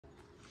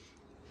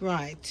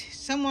Right,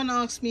 someone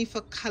asked me for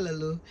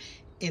callaloo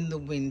in the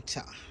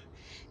winter.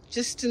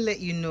 Just to let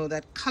you know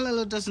that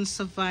callaloo doesn't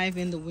survive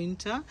in the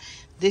winter.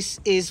 This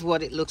is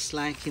what it looks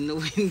like in the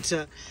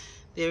winter.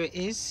 There it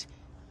is.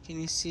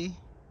 Can you see?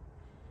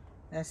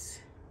 That's,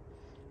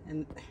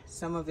 and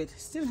some of it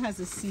still has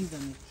a seed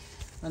on it.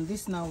 And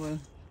this now will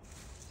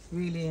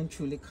really and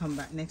truly come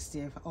back next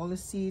year. If all the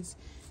seeds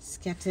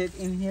scattered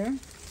in here,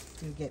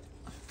 you'll get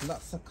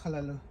lots of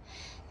callaloo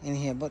in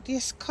here. But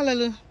this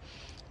callaloo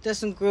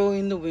doesn't grow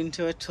in the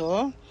winter at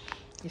all.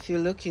 If you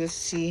look, you'll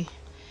see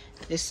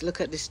this.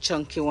 Look at this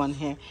chunky one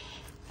here.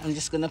 I'm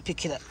just gonna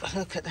pick it up.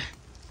 Look at that.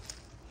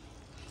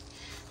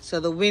 So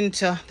the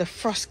winter, the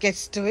frost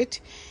gets to it.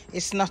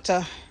 It's not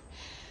a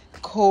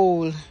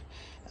cold,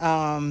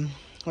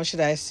 what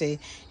should I say,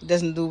 it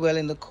doesn't do well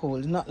in the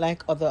cold, not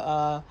like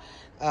other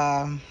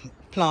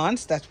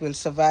plants that will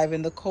survive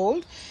in the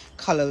cold.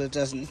 Callaloo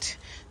doesn't.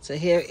 So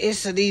here is,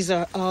 so these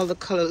are all the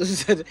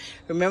callaloos.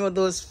 Remember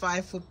those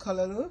 5-foot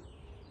callaloo?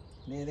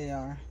 There they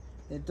are.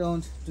 They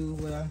don't do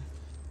well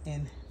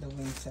in the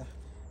winter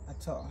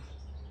at all.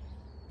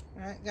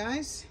 All right,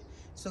 guys,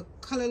 so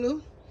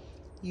callaloo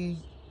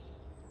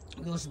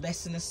goes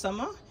best in the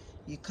summer.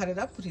 You cut it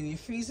up, put it in your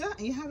freezer,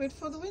 and you have it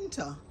for the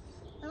winter.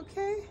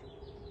 Okay,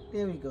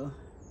 there we go.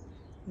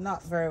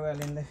 Not very well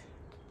in the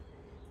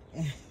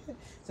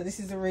so this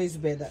is the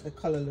raised bed that the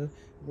callaloo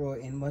grow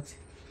in, but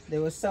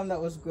there was some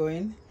that was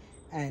growing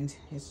and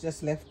it's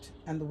just left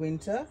in the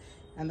winter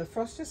and the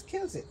frost just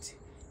kills it.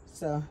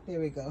 So there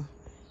we go.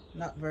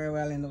 Not very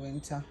well in the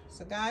winter.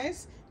 So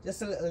guys,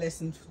 just a little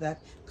lesson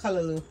that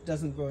callaloo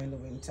doesn't grow in the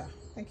winter.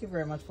 Thank you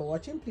very much for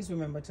watching. Please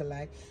remember to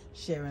like,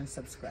 share and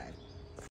subscribe.